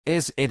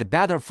Is it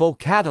better for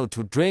cattle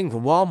to drink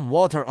warm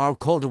water or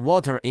cold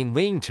water in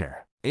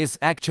winter? It's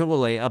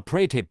actually a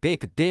pretty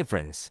big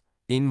difference.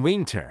 In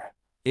winter,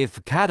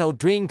 if cattle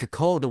drink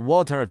cold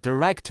water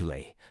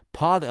directly,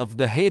 part of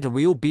the heat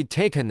will be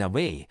taken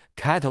away.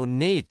 Cattle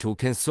need to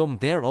consume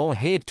their own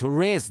heat to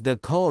raise the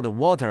cold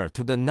water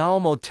to the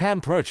normal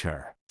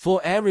temperature.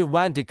 For every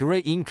 1 degree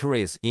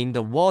increase in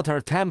the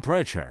water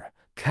temperature,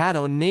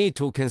 cattle need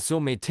to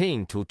consume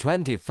 18 to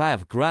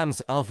 25 grams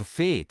of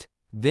feed.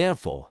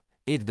 Therefore,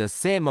 eat the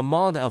same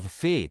amount of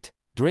feed,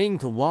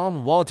 drink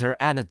warm water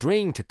and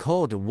drink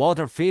cold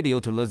water. Feed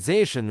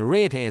utilization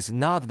rate is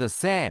not the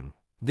same.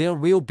 There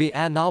will be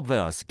an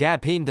obvious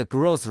gap in the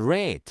growth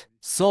rate,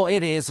 so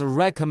it is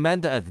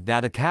recommended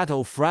that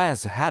cattle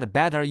friends had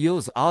better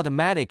use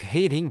automatic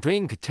heating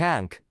drink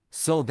tank,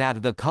 so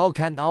that the cow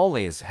can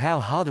always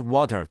have hot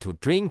water to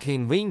drink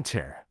in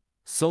winter,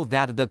 so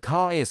that the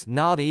cow is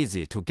not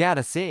easy to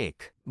get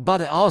sick,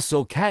 but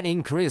also can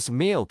increase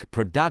milk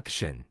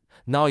production.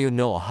 Now you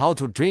know how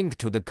to drink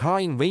to the cow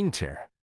in winter.